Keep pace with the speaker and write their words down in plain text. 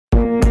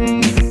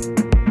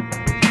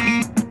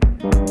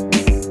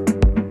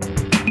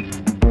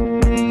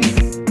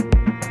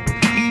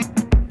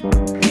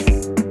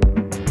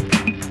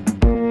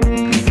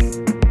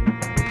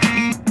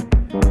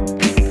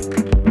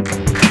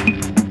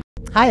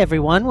Hi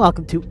everyone,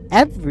 welcome to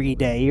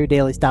Everyday, your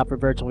daily stop for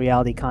virtual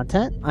reality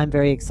content. I'm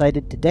very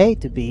excited today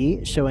to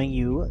be showing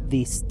you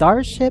the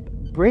Starship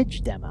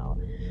Bridge Demo.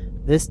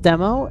 This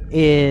demo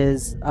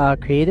is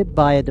created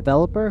by a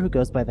developer who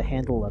goes by the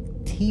handle of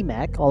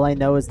TMEC. All I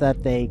know is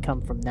that they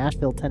come from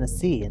Nashville,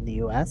 Tennessee in the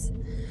US.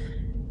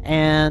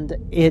 And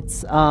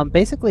it's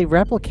basically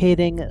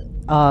replicating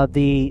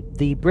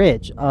the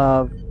bridge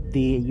of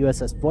the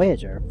USS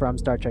Voyager from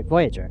Star Trek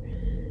Voyager.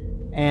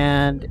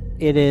 And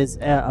it is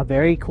a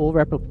very cool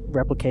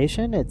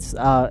replication. It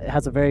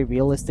has a very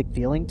realistic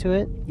feeling to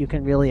it. You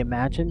can really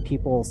imagine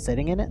people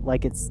sitting in it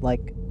like it's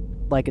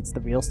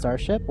the real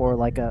starship, or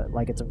like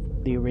it's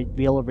the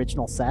real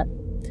original set.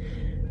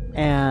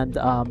 And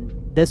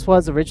this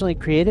was originally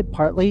created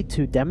partly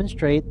to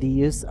demonstrate the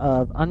use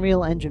of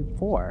Unreal Engine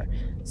 4.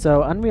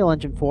 So Unreal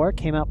Engine 4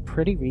 came out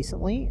pretty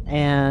recently,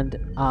 and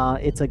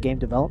it's a game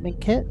development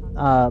kit.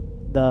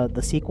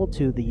 The sequel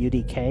to the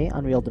UDK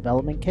Unreal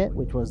Development Kit,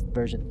 which was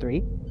version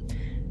 3,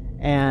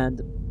 and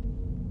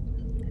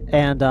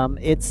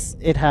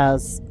it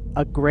has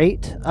a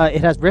great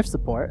it has Rift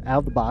support out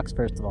of the box,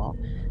 first of all,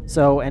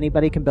 so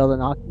anybody can build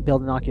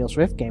an Oculus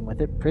Rift game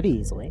with it pretty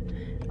easily.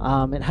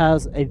 It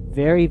has a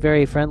very,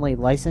 very friendly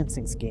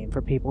licensing scheme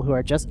for people who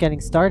are just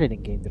getting started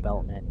in game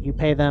development. You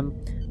pay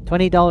them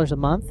 $20 a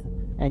month,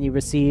 and you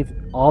receive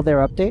all their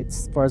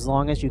updates for as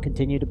long as you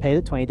continue to pay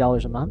the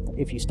 $20 a month.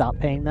 If you stop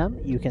paying them,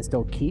 you can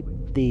still keep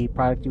the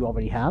product you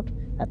already have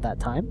at that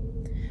time.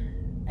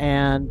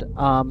 And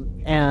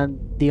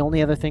the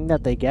only other thing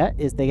that they get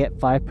is they get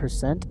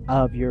 5%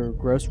 of your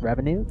gross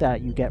revenue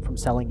that you get from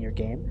selling your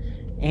game.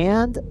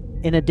 And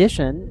in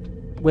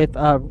addition, with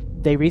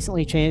they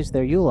recently changed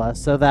their EULA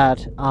so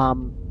that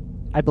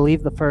I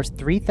believe the first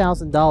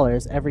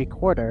 $3,000 every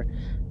quarter,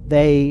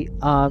 they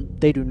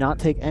do not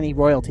take any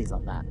royalties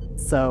on that.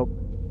 So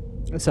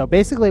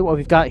basically what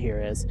we've got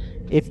here is,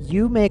 if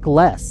you make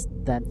less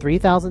than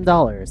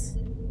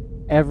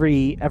 $3,000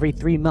 every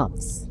 3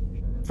 months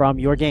from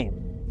your game,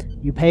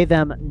 you pay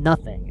them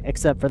nothing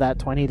except for that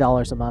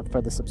 $20 a month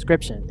for the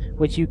subscription,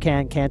 which you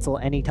can cancel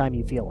anytime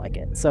you feel like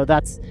it. So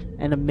that's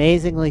an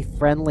amazingly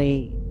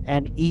friendly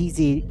and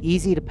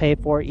easy to pay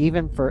for,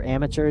 even for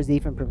amateurs,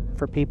 even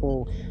for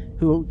people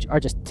who are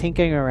just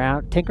tinkering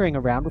around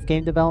with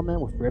game development,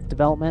 with Rift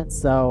development.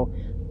 So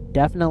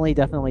definitely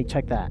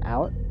check that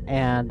out.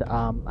 And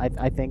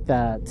I think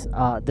that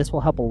this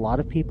will help a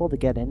lot of people to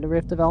get into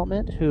Rift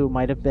development who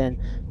might have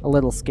been a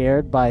little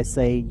scared by,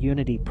 say,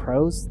 Unity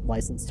Pro's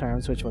license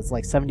terms, which was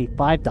like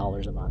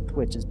 $75 a month,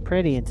 which is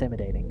pretty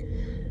intimidating.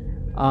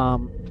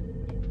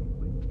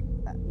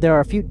 There are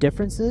a few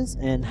differences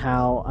in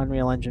how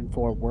Unreal Engine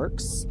 4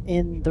 works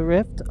in the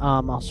Rift.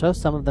 I'll show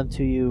some of them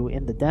to you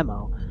in the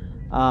demo.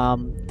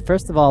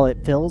 First of all,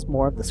 it fills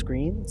more of the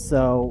screen.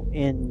 So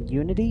in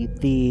Unity,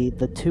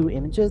 the two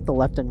images, the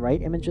left and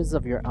right images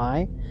of your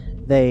eye,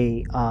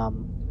 they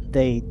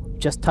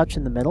just touch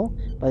in the middle,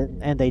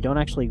 and they don't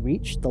actually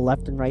reach the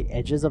left and right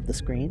edges of the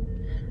screen.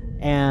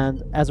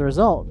 And as a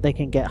result, they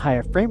can get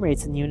higher frame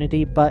rates in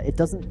Unity, but it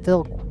doesn't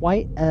fill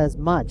quite as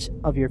much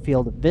of your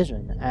field of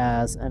vision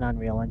as an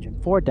Unreal Engine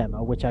 4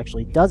 demo, which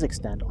actually does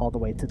extend all the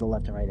way to the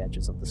left and right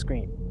edges of the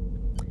screen.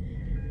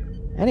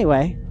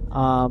 Anyway,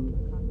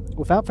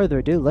 without further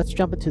ado, let's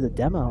jump into the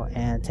demo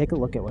and take a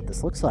look at what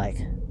this looks like.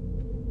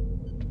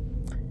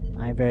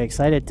 I'm very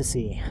excited to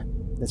see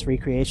this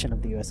recreation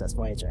of the USS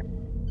Voyager.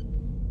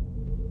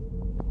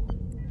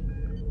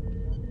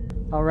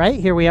 Alright,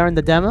 here we are in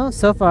the demo.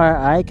 So far,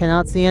 I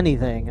cannot see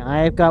anything.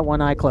 I've got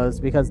one eye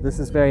closed because this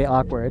is very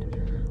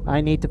awkward.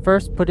 I need to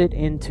first put it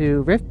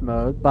into Rift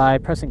mode by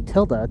pressing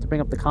tilde to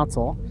bring up the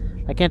console.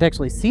 I can't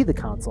actually see the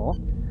console.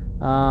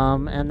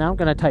 And now I'm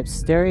going to type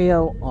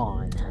stereo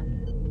on.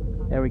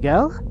 There we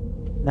go.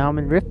 Now I'm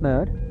in Rift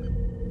mode,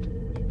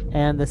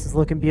 and this is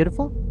looking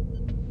beautiful.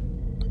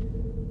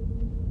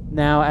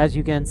 Now, as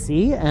you can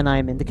see, and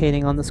I'm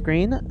indicating on the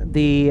screen,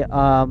 the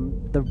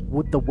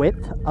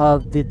width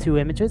of the two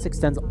images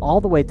extends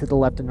all the way to the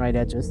left and right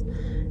edges,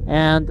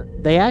 and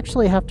they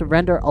actually have to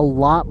render a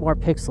lot more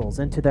pixels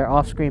into their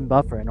off-screen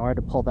buffer in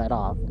order to pull that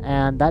off,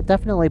 and that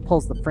definitely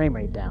pulls the frame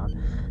rate down.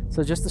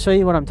 So just to show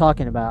you what I'm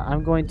talking about,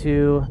 I'm going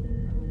to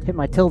hit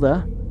my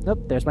tilde.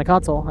 Nope, there's my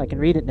console. I can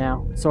read it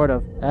now, sort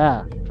of.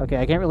 Okay,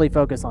 I can't really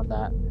focus on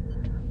that.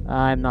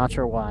 I'm not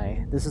sure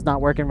why. This is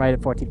not working right at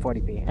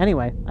 1440p.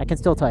 Anyway, I can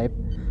still type.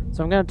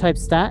 So I'm going to type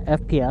stat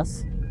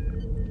FPS.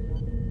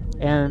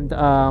 And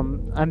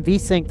I'm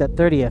VSync at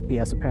 30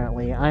 FPS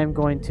apparently. I'm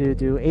going to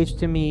do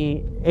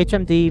HMD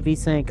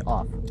VSync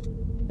off.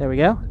 There we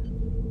go.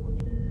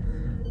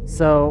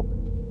 So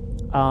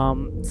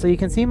you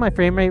can see my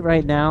frame rate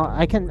right now.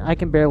 I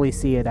can barely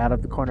see it out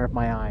of the corner of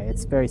my eye.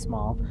 It's very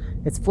small.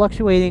 It's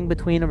fluctuating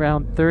between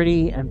around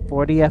 30 and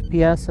 40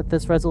 FPS at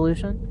this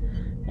resolution.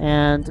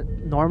 And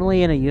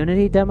normally in a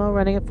Unity demo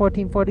running at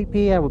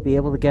 1440p, I would be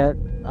able to get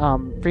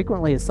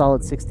frequently a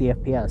solid 60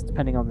 FPS,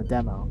 depending on the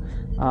demo.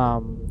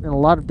 In a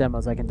lot of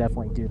demos, I can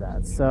definitely do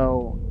that.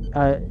 So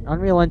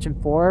Unreal Engine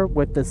 4,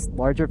 with this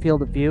larger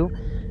field of view,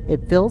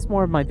 it fills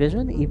more of my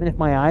vision, even if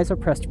my eyes are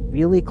pressed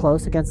really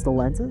close against the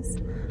lenses.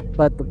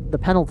 But the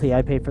penalty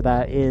I pay for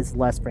that is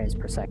less frames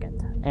per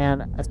second.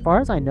 And as far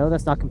as I know,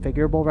 that's not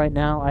configurable right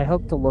now. I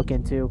hope to look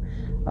into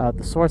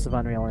the source of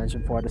Unreal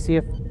Engine 4 to see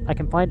if I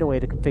can find a way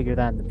to configure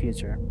that in the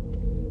future.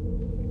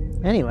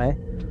 Anyway,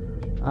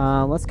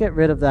 let's get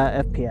rid of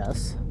that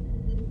FPS.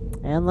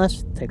 And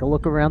let's take a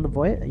look around the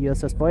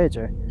USS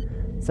Voyager.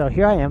 So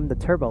here I am, the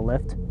turbo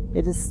lift.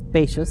 It is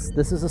spacious.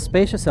 This is a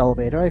spacious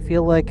elevator. I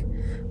feel like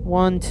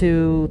 1,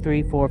 2,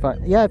 3, 4,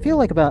 5... Yeah, I feel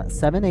like about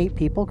 7, 8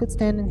 people could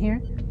stand in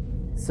here.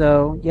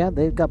 So, yeah,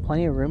 they've got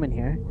plenty of room in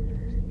here.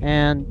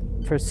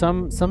 And for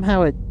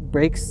somehow it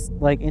breaks,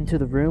 like, into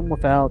the room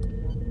without...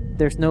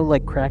 There's no,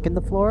 like, crack in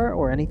the floor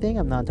or anything.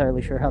 I'm not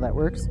entirely sure how that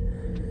works.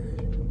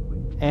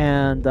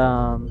 And,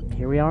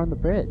 here we are on the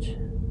bridge.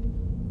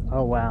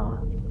 Oh, wow.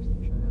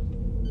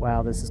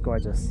 Wow, this is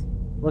gorgeous.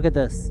 Look at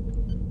this.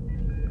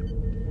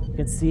 You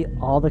can see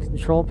all the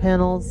control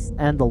panels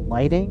and the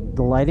lighting.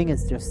 The lighting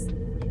is just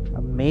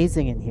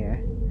amazing in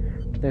here.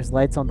 There's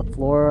lights on the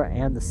floor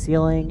and the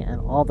ceiling and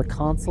all the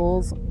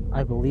consoles,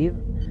 I believe.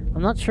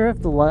 I'm not sure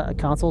if the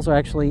consoles are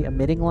actually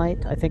emitting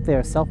light. I think they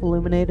are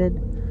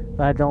self-illuminated,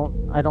 but I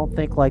don't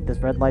think like this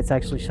red light's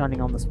actually shining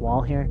on this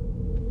wall here.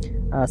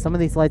 Some of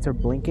these lights are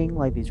blinking,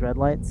 like these red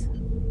lights.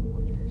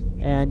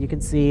 And you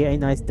can see a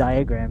nice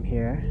diagram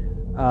here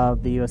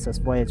of the USS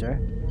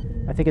Voyager.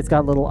 I think it's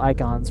got little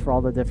icons for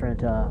all the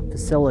different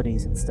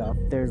facilities and stuff.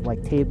 There's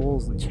like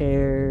tables and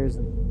chairs.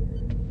 And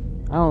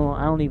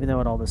I don't even know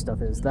what all this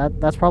stuff is.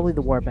 That's probably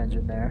the warp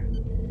engine there.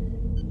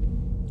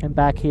 And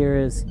back here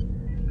is,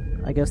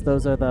 I guess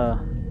those are the.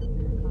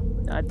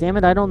 Damn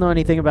it! I don't know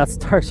anything about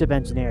Starship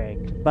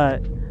engineering,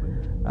 but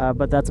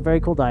that's a very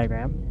cool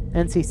diagram.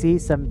 NCC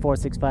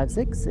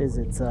 74656 is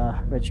its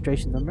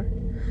registration number.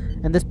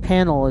 And this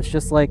panel is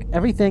just like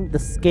everything. The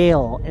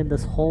scale in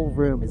this whole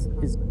room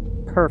is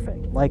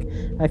perfect. Like,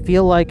 I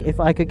feel like if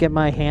I could get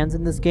my hands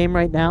in this game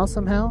right now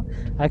somehow,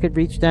 I could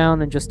reach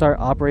down and just start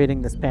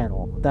operating this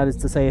panel. That is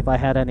to say, if I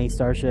had any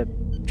Starship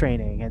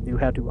training and knew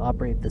how to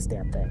operate this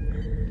damn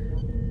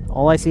thing.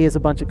 All I see is a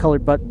bunch of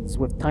colored buttons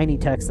with tiny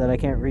text that I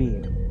can't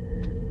read.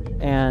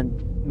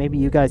 And maybe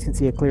you guys can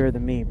see it clearer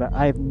than me, but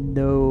I have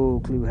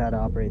no clue how to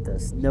operate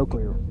this. No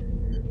clue.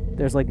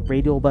 There's like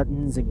radial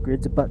buttons and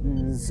grids of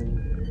buttons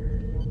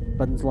and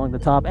buttons along the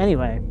top.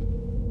 Anyway,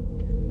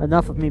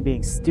 enough of me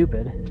being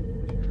stupid.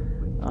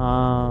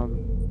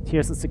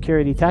 Here's the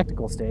security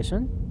tactical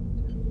station.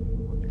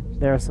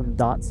 There are some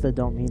dots that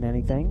don't mean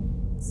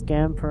anything.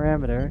 Scan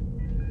parameter.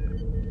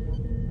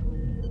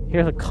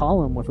 Here's a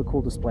column with a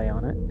cool display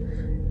on it.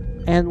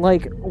 And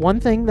like, one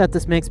thing that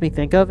this makes me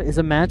think of is,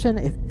 imagine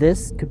if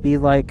this could be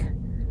like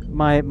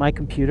my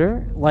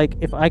computer. Like,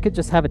 if I could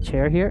just have a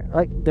chair here.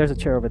 Like, there's a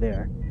chair over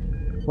there.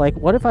 Like,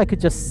 what if I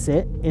could just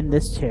sit in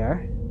this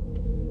chair?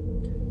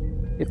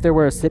 If there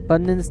were a sit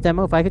button in this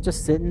demo, if I could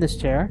just sit in this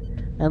chair,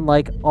 and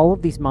like all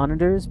of these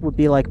monitors would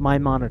be like my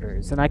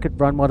monitors, and I could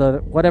run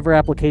whatever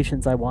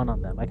applications I want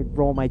on them. I could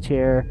roll my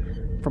chair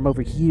from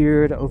over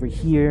here to over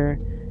here,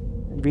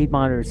 and read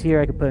monitors here.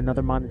 I could put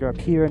another monitor up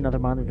here, another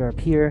monitor up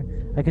here.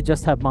 I could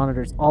just have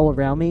monitors all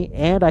around me,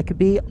 and I could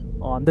be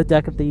on the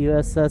deck of the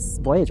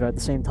USS Voyager at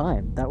the same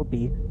time. That would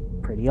be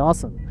pretty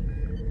awesome.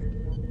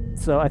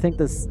 So I think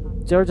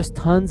there are just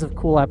tons of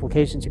cool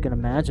applications you can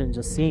imagine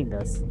just seeing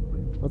this.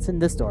 What's in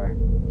this door?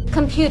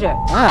 Computer.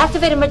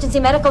 Activate emergency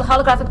medical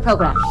holographic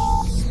program.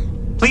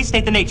 Please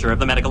state the nature of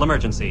the medical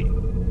emergency.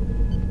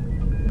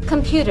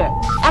 Computer.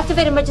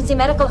 Activate emergency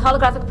medical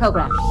holographic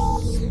program.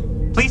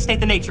 Please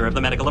state the nature of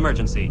the medical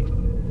emergency.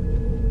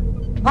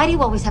 Why do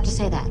you always have to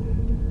say that?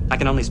 I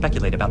can only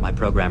speculate about my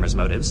programmer's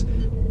motives.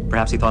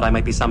 Perhaps he thought I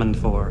might be summoned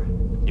for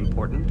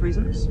important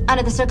reasons?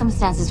 Under the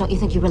circumstances, don't you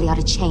think you really ought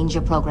to change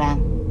your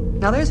program?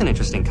 Now there's an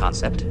interesting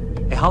concept.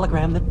 A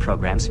hologram that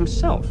programs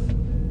himself.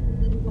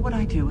 What would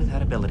I do with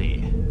that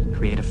ability?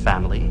 Create a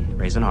family,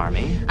 raise an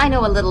army? I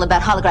know a little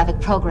about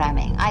holographic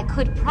programming. I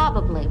could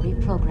probably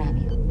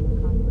reprogram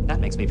you. That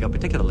makes me feel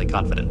particularly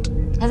confident.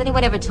 Has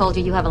anyone ever told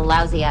you you have a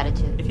lousy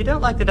attitude? If you don't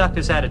like the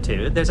doctor's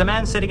attitude, there's a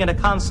man sitting in a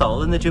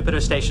console in the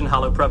Jupiter Station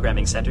Holo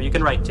Programming Center you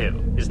can write to.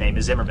 His name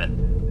is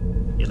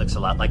Zimmerman. He looks a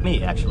lot like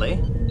me, actually.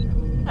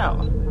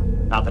 Oh,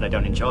 not that I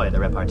don't enjoy the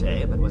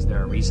repartee, but was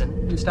there a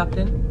reason you stopped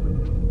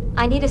in?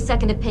 I need a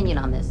second opinion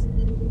on this.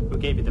 Who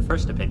gave you the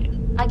first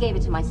opinion? I gave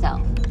it to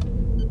myself.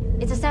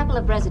 It's a sample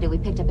of residue we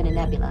picked up in a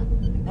nebula.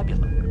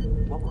 Nebula?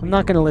 I'm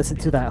not going to listen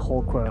to that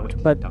whole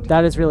quote, but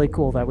that is really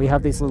cool that we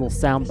have these little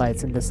sound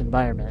bites in this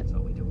environment.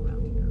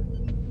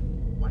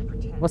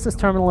 What's this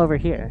terminal over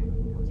here?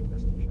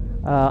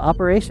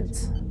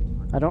 Operations.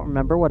 I don't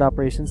remember what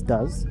operations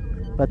does,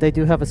 but they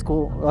do have a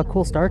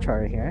cool star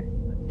chart here.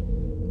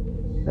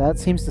 That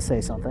seems to say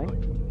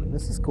something.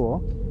 This is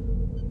cool.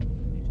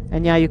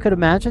 And yeah, you could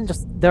imagine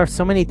there are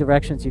so many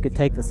directions you could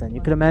take this in.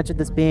 You could imagine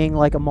this being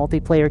like a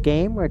multiplayer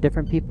game where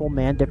different people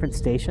man different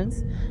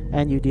stations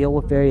and you deal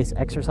with various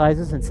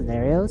exercises and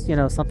scenarios. You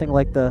know, something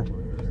like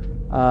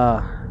I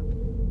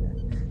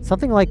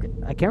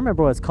can't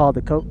remember what it's called.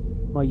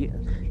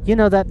 You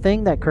know that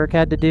thing that Kirk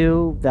had to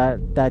do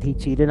that he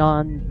cheated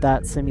on,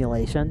 that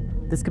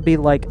simulation? This could be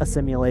like a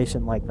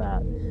simulation like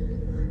that.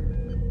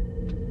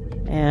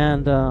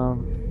 And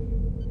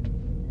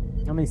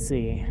let me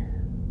see.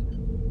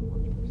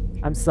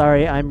 I'm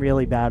sorry, I'm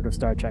really bad with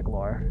Star Trek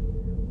lore.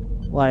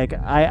 Like,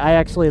 I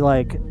actually,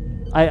 like,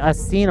 I've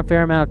seen a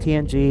fair amount of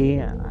TNG,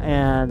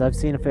 and I've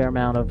seen a fair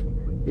amount of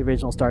the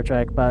original Star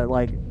Trek, but,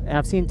 like,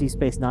 I've seen Deep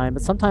Space Nine,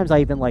 but sometimes I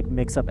even, like,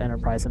 mix up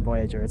Enterprise and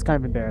Voyager. It's kind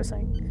of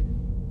embarrassing.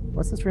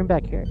 What's this room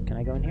back here? Can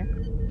I go in here?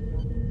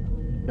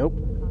 Nope.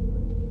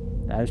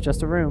 That is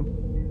just a room.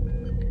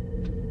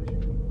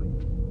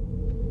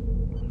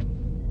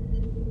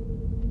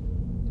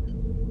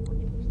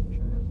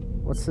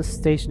 What's this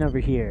station over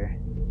here?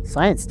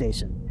 Science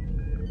station.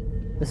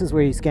 This is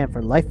where you scan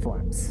for life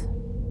forms.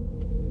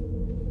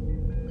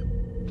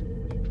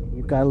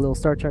 You've got a little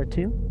star chart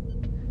too.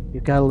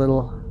 You've got a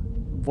little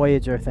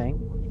Voyager thing.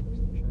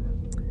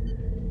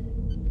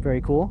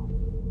 Very cool.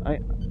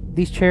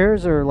 These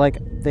chairs are like,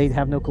 they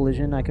have no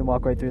collision. I can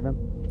walk right through them.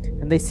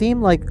 And they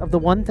seem like, of the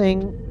one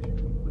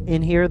thing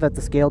in here that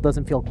the scale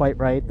doesn't feel quite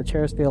right, the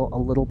chairs feel a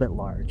little bit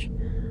large.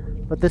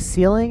 But the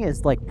ceiling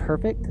is like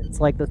perfect. It's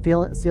like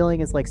the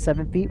ceiling is like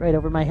 7 feet right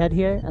over my head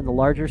here, and the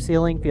larger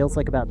ceiling feels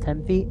like about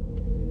 10 feet.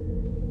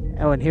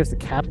 Oh, and here's the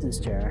captain's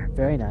chair.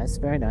 Very nice,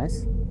 very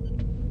nice.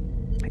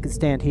 I could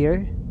stand here,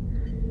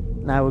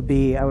 and I would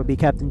be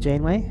Captain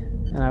Janeway,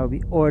 and I would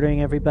be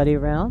ordering everybody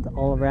around,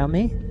 all around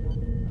me,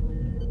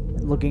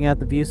 looking at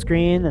the view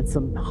screen, and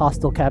some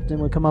hostile captain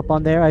would come up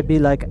on there. I'd be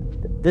like,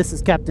 "This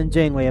is Captain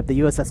Janeway of the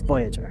USS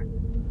Voyager.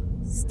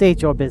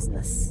 State your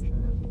business."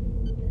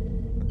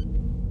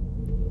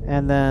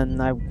 And then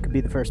I could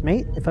be the first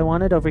mate if I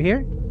wanted over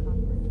here.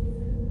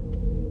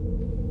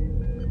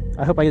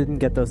 I hope I didn't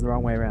get those the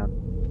wrong way around.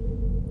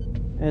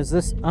 Is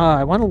this...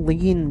 I want to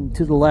lean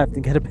to the left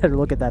and get a better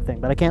look at that thing,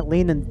 but I can't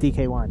lean in the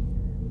DK1.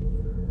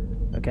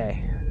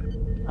 Okay.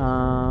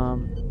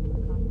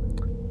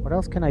 What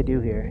else can I do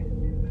here?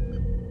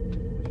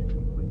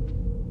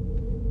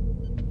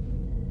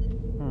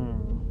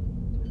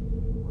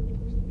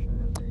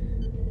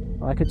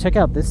 Well, I could check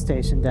out this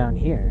station down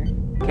here.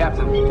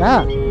 Captain.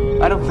 Ah!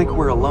 I don't think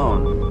we're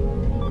alone.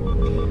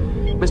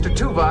 Mr.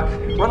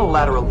 Tuvok, run a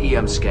lateral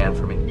EM scan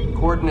for me.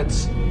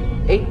 Coordinates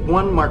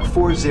 81 Mark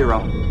 40.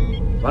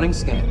 Running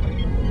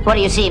scan. What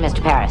do you see,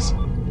 Mr. Paris?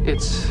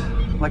 It's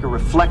like a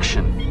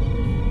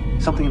reflection.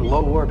 Something in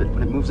low orbit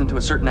when it moves into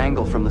a certain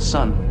angle from the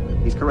sun.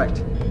 He's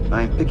correct.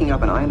 I am picking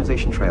up an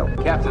ionization trail.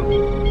 Captain,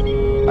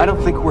 I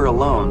don't think we're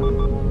alone.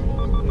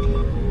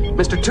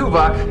 Mr.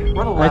 Tuvok,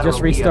 run a lateral I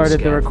just restarted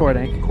the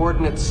recording.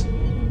 Coordinates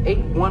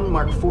 81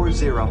 Mark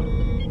 40.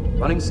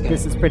 Running scan.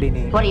 This is pretty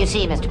neat. What do you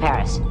see, Mr.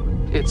 Paris?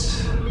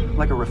 It's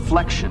like a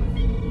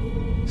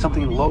reflection.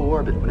 Something in low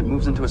orbit when it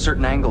moves into a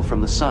certain angle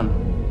from the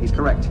sun. He's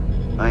correct.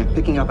 I am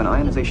picking up an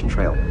ionization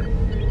trail.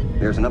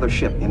 There's another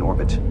ship in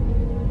orbit.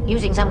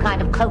 Using some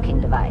kind of cloaking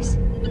device.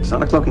 It's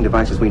not a cloaking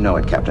device as we know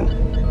it, Captain.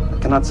 I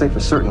cannot say for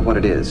certain what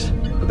it is,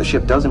 but the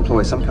ship does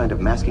employ some kind of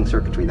masking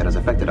circuitry that has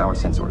affected our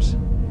sensors.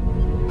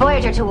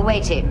 Voyager to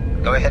away to.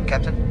 Go ahead,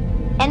 Captain.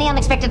 Any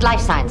unexpected life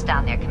signs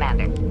down there,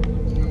 Commander?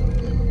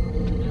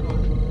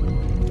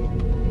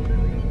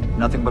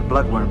 Nothing but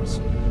bloodworms.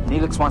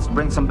 Neelix wants to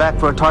bring some back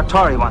for a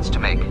tartare he wants to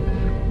make.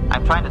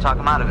 I'm trying to talk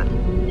him out of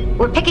it.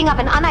 We're picking up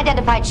an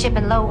unidentified ship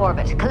in low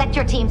orbit. Collect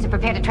your teams and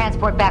prepare to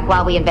transport back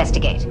while we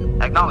investigate.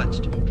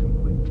 Acknowledged.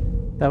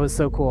 That was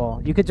so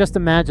cool. You could just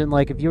imagine,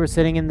 like, if you were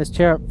sitting in this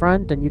chair up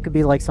front and you could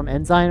be like some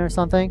ensign or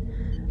something.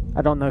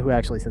 I don't know who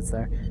actually sits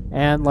there.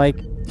 And, like,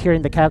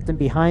 hearing the captain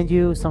behind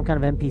you, some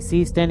kind of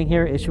NPC standing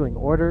here issuing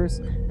orders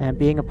and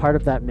being a part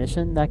of that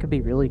mission, that could be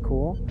really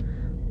cool.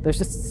 There's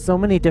just so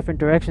many different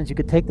directions you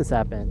could take this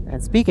app in.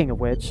 And speaking of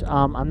which,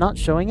 I'm not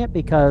showing it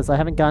because I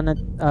haven't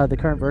gotten the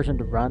current version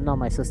to run on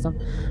my system,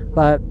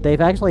 but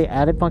they've actually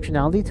added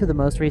functionality to the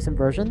most recent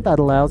version that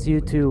allows you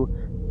to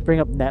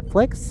bring up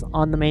Netflix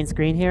on the main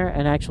screen here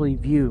and actually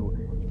view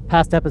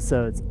past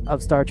episodes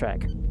of Star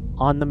Trek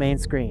on the main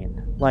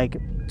screen. Like,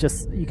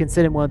 just, you can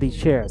sit in one of these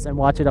chairs and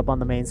watch it up on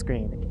the main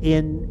screen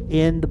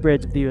in the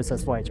bridge of the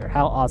USS Voyager.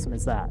 How awesome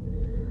is that?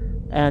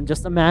 And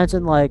just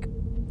imagine, like,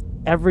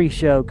 every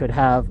show could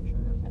have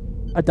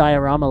a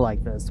diorama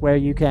like this, where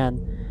you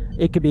can,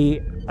 it could be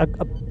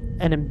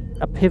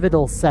a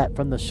pivotal set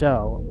from the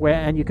show,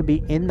 and you could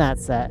be in that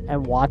set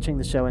and watching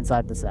the show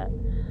inside the set.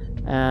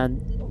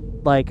 And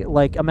like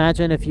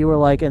imagine if you were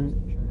like in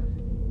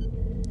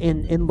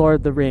Lord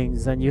of the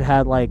Rings, and you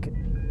had like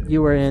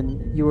you were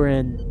in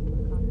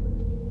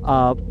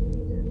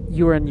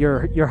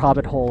your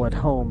hobbit hole at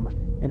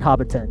home in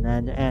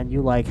Hobbiton, and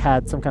you like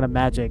had some kind of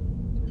magic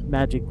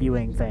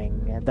viewing thing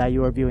that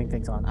you were viewing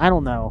things on. I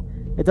don't know.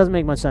 It doesn't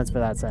make much sense for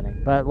that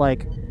setting, but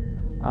like,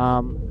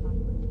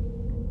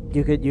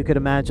 you could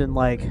imagine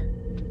like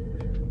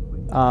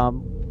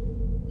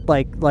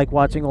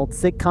watching old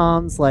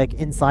sitcoms like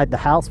inside the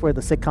house where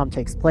the sitcom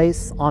takes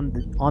place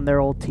on their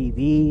old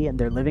TV in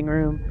their living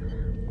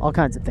room, all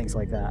kinds of things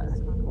like that.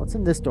 What's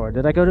in this door?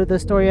 Did I go to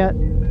this door yet?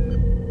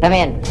 Come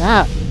in.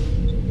 Ah.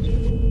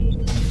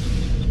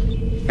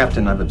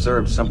 Captain, I've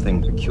observed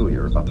something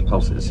peculiar about the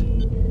pulses.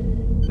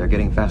 They're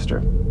getting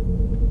faster.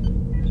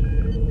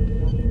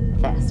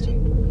 Faster.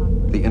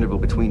 The interval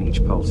between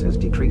each pulse has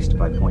decreased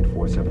by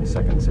 0.47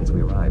 seconds since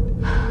we arrived.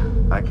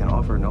 I can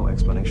offer no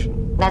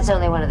explanation. That's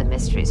only one of the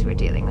mysteries we're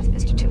dealing with,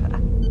 Mr.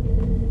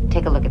 Tuvok.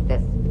 Take a look at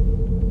this.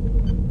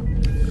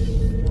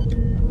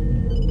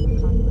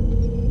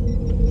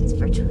 It's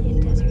virtually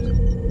a desert.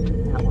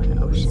 Not one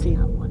ocean,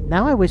 not one.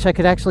 Now I wish I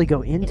could actually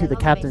go into the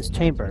captain's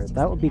chamber.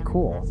 That would be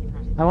cool.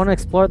 I want to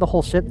explore the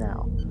whole ship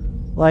now.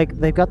 Like,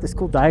 they've got this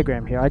cool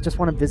diagram here. I just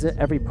want to visit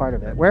every part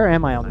of it. Where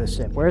am I on this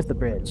ship? Where's the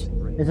bridge?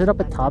 Is it up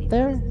at top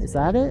there? Is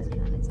that it?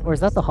 Or is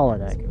that the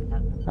holodeck?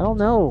 I don't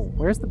know.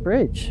 Where's the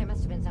bridge? There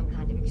must have been some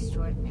kind of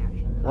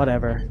extraordinary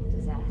Whatever.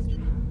 disaster.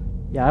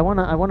 Yeah, I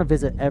wanna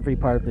visit every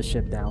part of the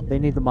ship now. They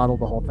need to model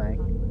the whole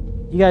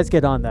thing. You guys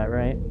get on that,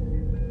 right?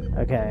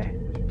 Okay.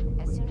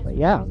 But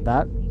yeah,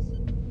 that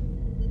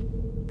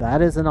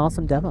is an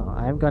awesome demo.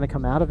 I'm gonna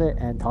come out of it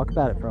and talk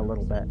about it for a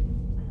little bit.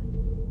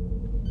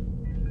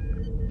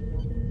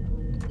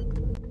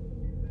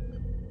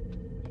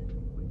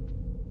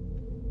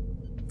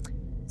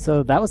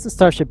 So that was the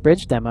Starship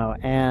Bridge demo,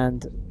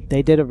 and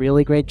they did a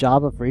really great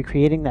job of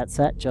recreating that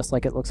set just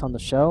like it looks on the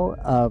show,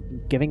 of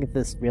giving it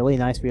this really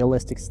nice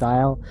realistic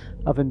style,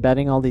 of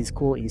embedding all these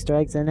cool Easter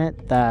eggs in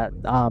it that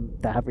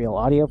have real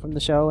audio from the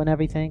show and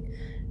everything,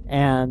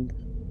 and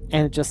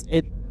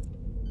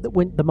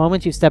when the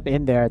moment you step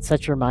in there, it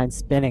sets your mind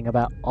spinning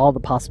about all the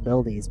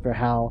possibilities for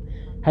how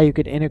you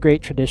could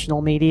integrate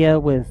traditional media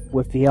with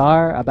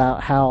VR,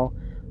 about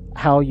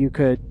how you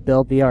could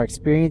build VR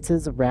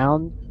experiences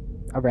around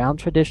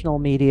traditional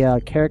media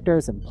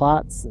characters and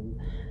plots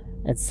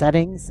and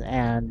settings,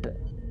 and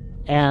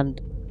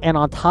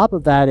on top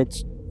of that,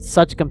 it's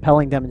such a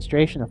compelling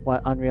demonstration of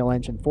what Unreal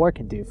Engine 4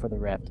 can do for the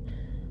Rift.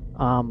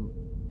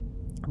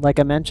 Like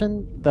I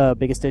mentioned, the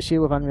biggest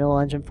issue with Unreal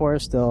Engine 4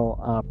 is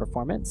still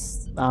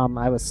performance.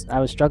 I was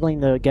struggling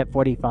to get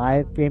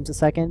 45 frames a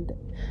second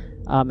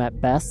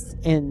at best,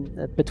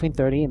 in between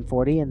 30 and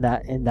 40 in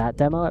that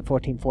demo at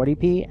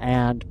 1440p,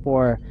 and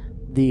for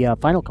the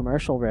final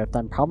commercial Rift,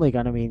 I'm probably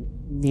going to be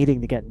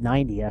needing to get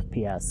 90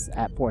 FPS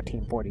at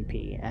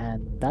 1440p,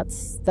 and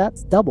that's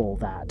double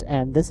that.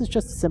 And this is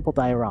just a simple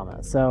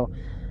diorama, so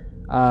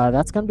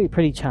that's going to be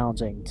pretty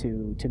challenging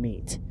to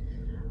meet.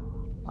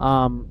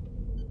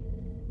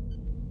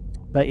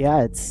 But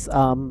yeah, it's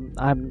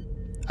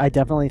I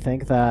definitely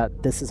think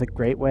that this is a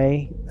great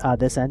way.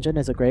 This engine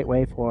is a great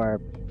way for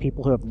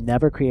people who have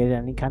never created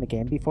any kind of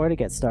game before to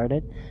get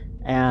started,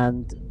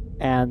 and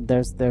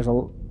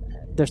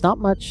there's not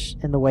much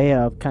in the way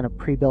of kind of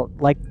pre-built,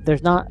 like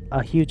there's not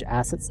a huge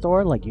asset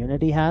store like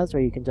Unity has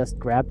where you can just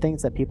grab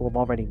things that people have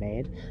already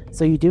made.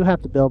 So you do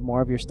have to build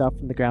more of your stuff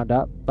from the ground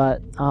up,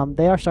 but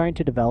they are starting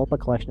to develop a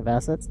collection of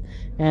assets,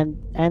 and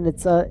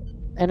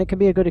it can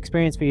be a good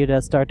experience for you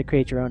to start to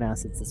create your own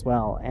assets as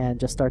well, and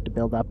just start to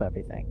build up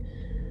everything,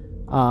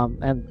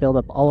 and build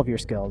up all of your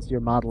skills,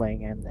 your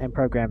modeling and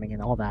programming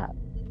and all that.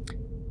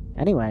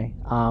 Anyway,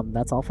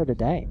 that's all for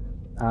today.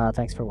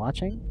 Thanks for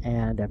watching,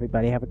 and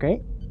everybody have a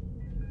great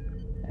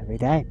every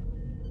day.